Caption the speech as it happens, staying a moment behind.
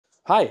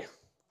Hi,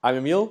 I'm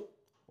Emil,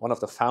 one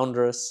of the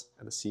founders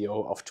and the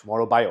CEO of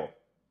Tomorrow.bio.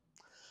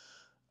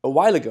 A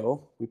while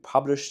ago, we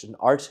published an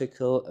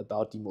article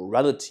about the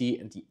morality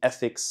and the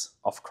ethics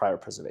of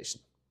cryopreservation,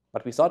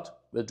 but we thought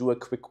we'll do a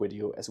quick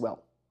video as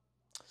well.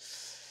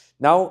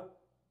 Now,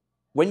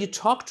 when you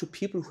talk to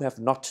people who have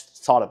not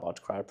thought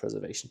about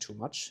cryopreservation too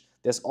much,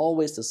 there's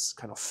always this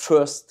kind of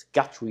first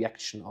gut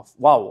reaction of,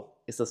 wow,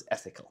 is this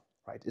ethical,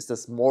 right? Is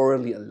this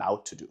morally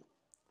allowed to do?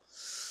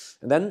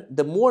 And then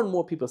the more and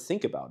more people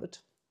think about it,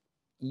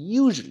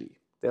 usually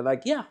they're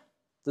like, yeah,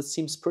 this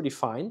seems pretty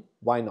fine,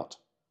 why not?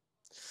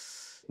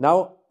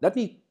 Now, let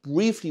me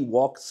briefly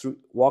walk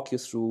you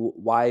through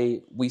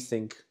why we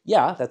think,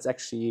 yeah, that's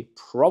actually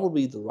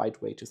probably the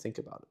right way to think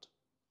about it.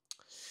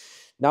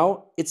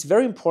 Now, it's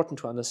very important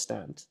to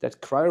understand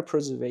that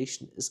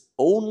cryopreservation is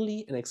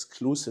only and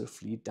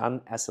exclusively done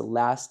as a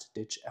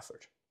last-ditch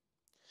effort.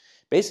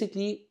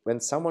 Basically, when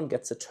someone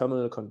gets a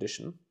terminal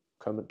condition,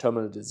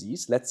 terminal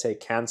disease, let's say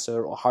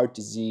cancer or heart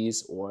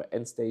disease or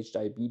end-stage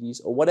diabetes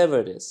or whatever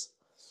it is,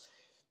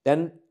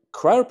 then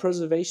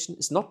cryopreservation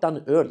is not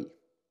done early.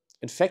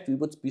 In fact, we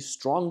would be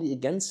strongly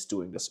against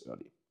doing this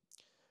early.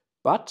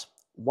 But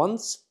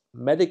once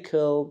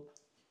medical,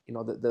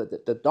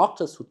 the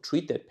doctors who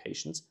treat their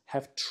patients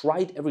have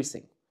tried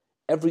everything,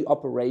 every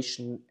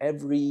operation,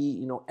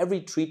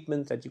 every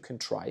treatment that you can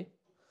try,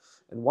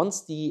 and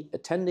once the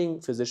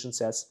attending physician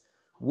says,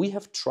 we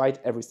have tried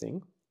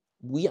everything,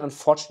 we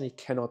unfortunately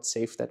cannot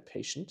save that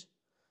patient,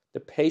 the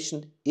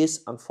patient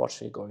is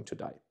unfortunately going to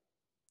die.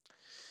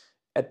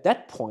 At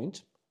that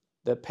point,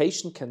 the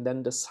patient can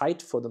then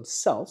decide for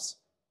themselves,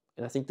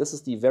 and I think this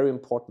is the very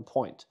important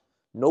point.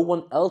 No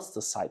one else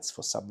decides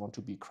for someone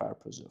to be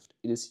cryopreserved.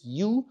 It is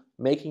you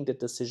making the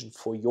decision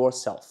for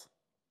yourself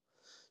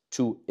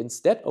to,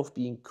 instead of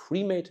being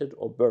cremated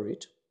or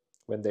buried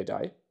when they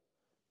die,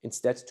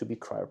 instead to be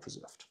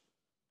cryopreserved.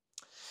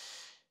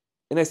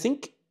 And I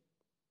think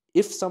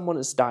if someone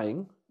is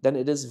dying, then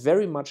it is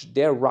very much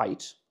their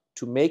right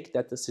to make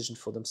that decision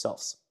for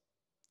themselves.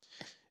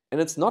 And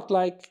it's not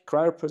like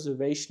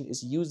cryopreservation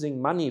is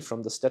using money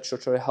from the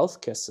statutory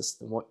healthcare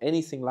system or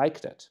anything like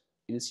that.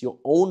 It is your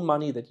own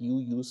money that you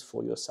use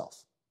for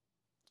yourself.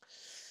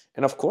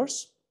 And of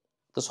course,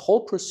 this whole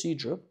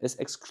procedure is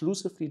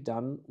exclusively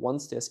done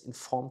once there's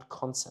informed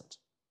consent.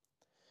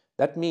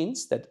 That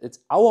means that it's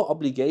our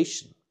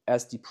obligation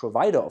as the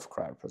provider of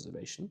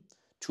cryopreservation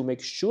to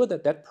make sure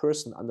that that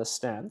person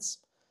understands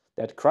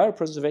that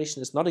cryopreservation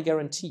is not a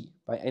guarantee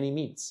by any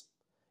means.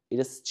 It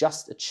is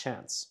just a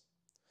chance.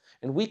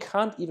 And we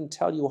can't even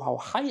tell you how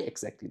high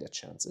exactly that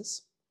chance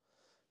is,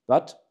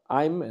 but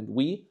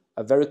we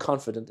are very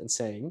confident in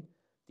saying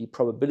the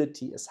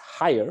probability is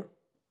higher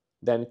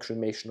than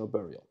cremation or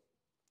burial.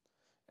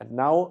 And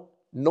now,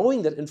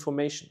 knowing that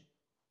information,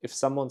 if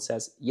someone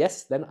says,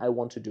 yes, then I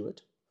want to do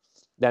it,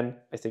 then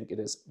I think it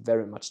is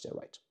very much their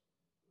right.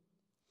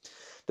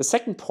 The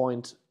second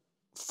point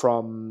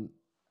from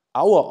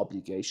our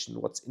obligation,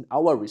 what's in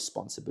our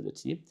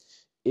responsibility,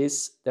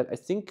 is that I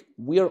think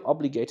we are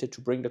obligated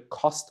to bring the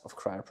cost of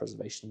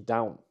cryopreservation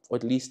down, or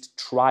at least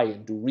try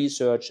and do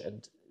research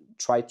and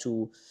try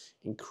to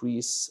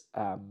increase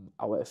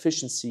our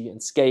efficiency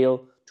and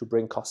scale to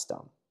bring costs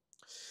down.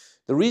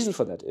 The reason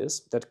for that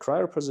is that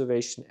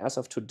cryopreservation as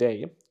of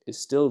today is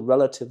still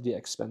relatively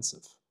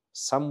expensive,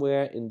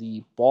 somewhere in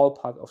the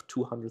ballpark of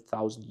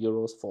 200,000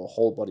 euros for a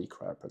whole body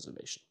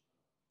cryopreservation.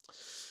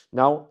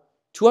 Now,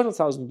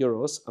 200,000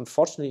 euros,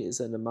 unfortunately, is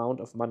an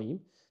amount of money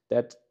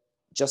that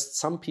just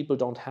some people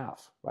don't have,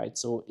 right?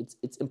 So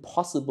it's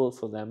impossible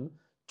for them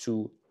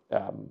to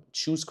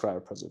choose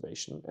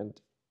cryopreservation.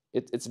 And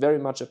it's very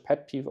much a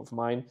pet peeve of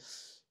mine.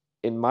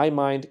 In my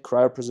mind,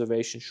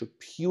 cryopreservation should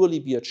purely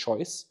be a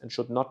choice and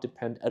should not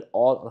depend at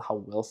all on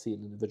how wealthy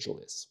an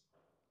individual is.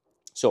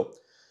 So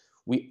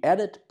we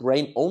added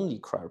brain-only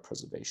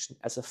cryopreservation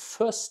as a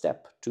first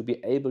step to be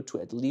able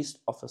to at least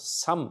offer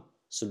some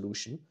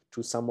solution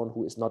to someone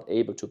who is not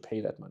able to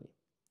pay that money.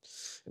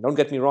 And don't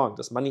get me wrong,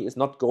 this money is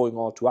not going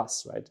all to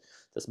us, right?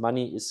 This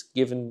money is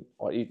given,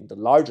 or even the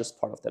largest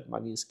part of that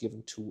money is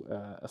given to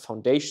a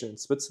foundation in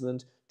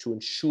Switzerland to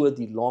ensure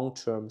the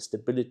long-term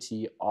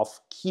stability of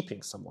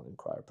keeping someone in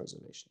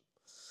cryopreservation.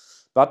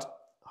 But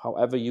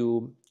however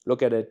you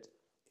look at it,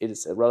 it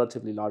is a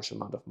relatively large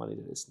amount of money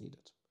that is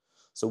needed.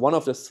 So one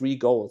of the three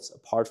goals,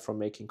 apart from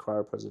making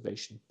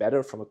cryopreservation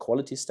better from a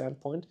quality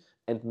standpoint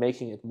and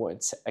making it more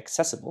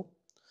accessible,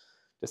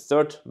 the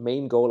third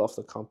main goal of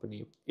the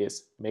company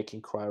is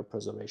making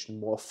cryopreservation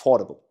more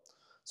affordable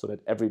so that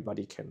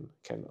everybody can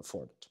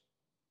afford it.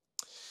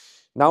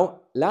 Now,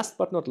 last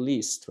but not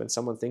least, when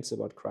someone thinks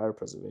about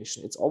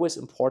cryopreservation, it's always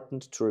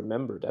important to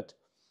remember that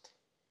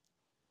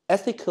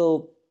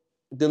ethical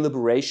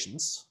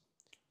deliberations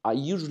are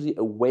usually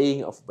a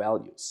weighing of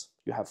values.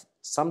 You have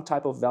some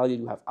type of value,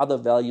 you have other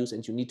values,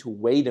 and you need to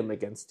weigh them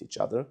against each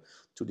other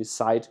to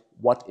decide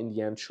what in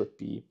the end should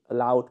be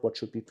allowed, what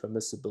should be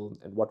permissible,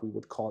 and what we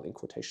would call, in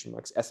quotation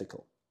marks,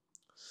 ethical.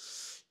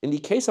 In the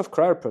case of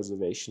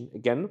cryopreservation,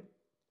 again,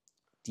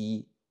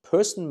 the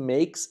person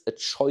makes a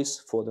choice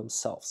for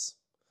themselves.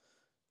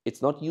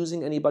 It's not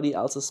using anybody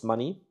else's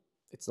money.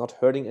 It's not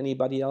hurting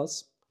anybody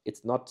else.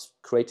 It's not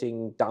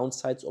creating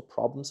downsides or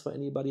problems for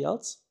anybody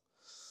else.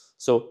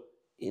 So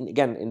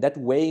again, in that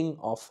weighing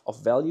of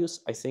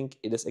values, I think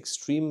it is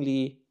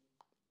extremely,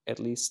 at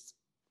least,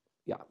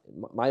 yeah,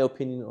 in my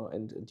opinion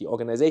and the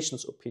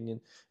organization's opinion,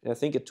 and I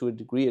think to a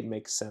degree it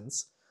makes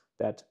sense,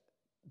 that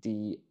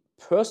the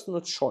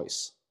personal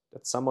choice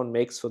that someone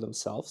makes for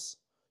themselves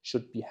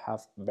should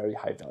have very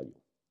high value.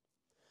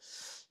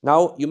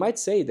 Now, you might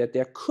say that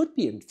there could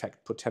be, in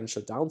fact,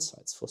 potential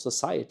downsides for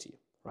society,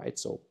 right?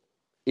 So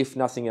if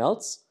nothing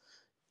else,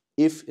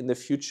 if in the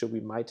future we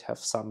might have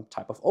some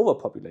type of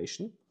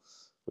overpopulation,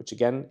 which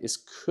again is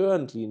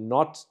currently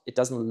not, it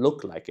doesn't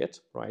look like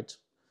it, right?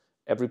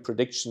 Every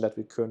prediction that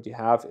we currently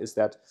have is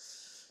that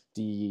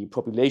the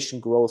population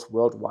growth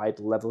worldwide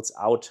levels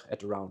out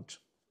at around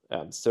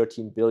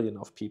 13 billion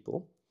of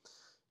people.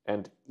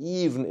 And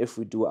even if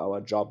we do our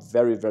job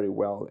very, very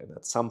well, and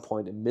at some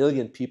point 1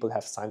 million people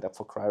have signed up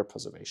for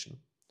cryopreservation,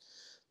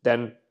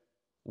 then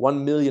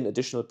 1 million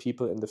additional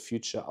people in the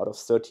future out of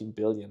 13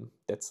 billion,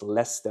 that's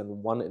less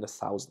than 1 in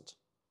 1,000.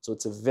 So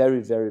it's a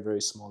very, very,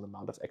 very small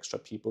amount of extra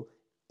people,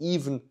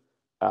 even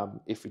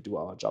if we do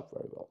our job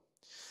very well.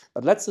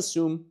 But let's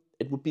assume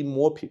it would be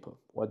more people,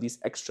 or these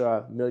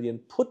extra million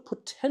could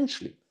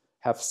potentially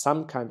have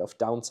some kind of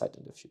downside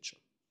in the future.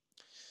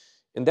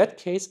 In that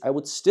case, I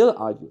would still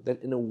argue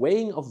that in a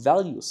weighing of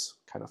values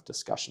kind of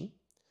discussion,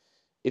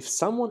 if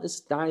someone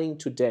is dying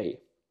today,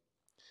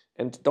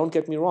 and don't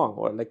get me wrong,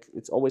 or like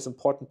it's always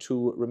important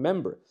to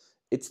remember,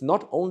 it's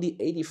not only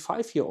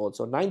 85-year-olds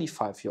or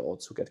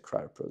 95-year-olds who get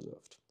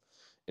cryopreserved.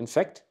 In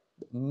fact,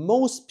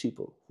 most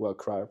people who are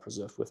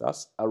cryopreserved with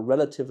us are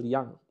relatively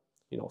young,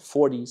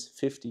 40s,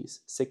 50s,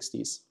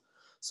 60s.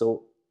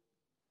 So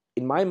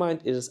in my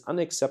mind, it is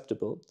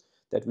unacceptable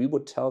that we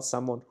would tell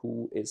someone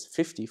who is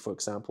 50, for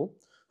example,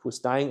 who's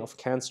dying of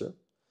cancer,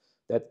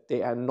 that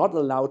they are not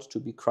allowed to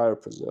be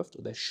cryopreserved,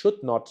 or they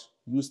should not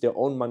use their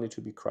own money to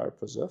be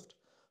cryopreserved,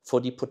 for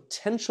the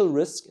potential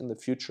risk in the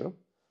future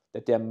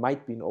that there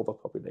might be an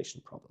overpopulation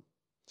problem.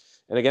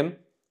 And again,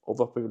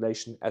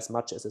 overpopulation, as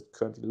much as it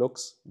currently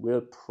looks,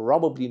 will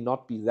probably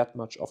not be that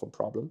much of a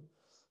problem.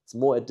 It's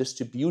more a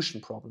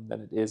distribution problem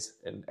than it is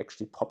an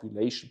actually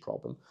population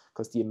problem,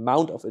 because the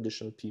amount of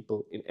additional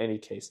people in any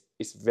case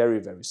is very,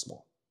 very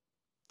small.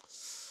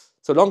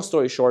 So long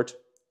story short,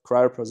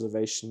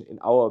 cryopreservation, in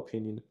our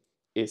opinion,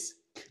 is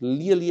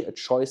clearly a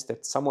choice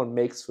that someone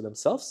makes for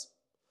themselves,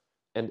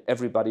 and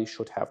everybody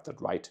should have that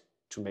right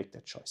to make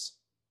that choice.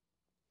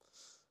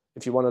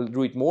 If you want to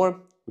read more,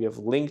 we have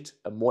linked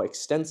a more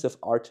extensive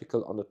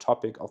article on the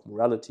topic of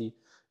morality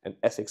and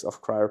ethics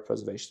of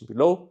cryopreservation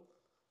below.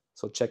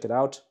 So check it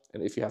out.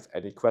 And if you have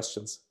any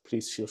questions,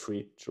 please feel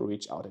free to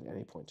reach out at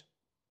any point.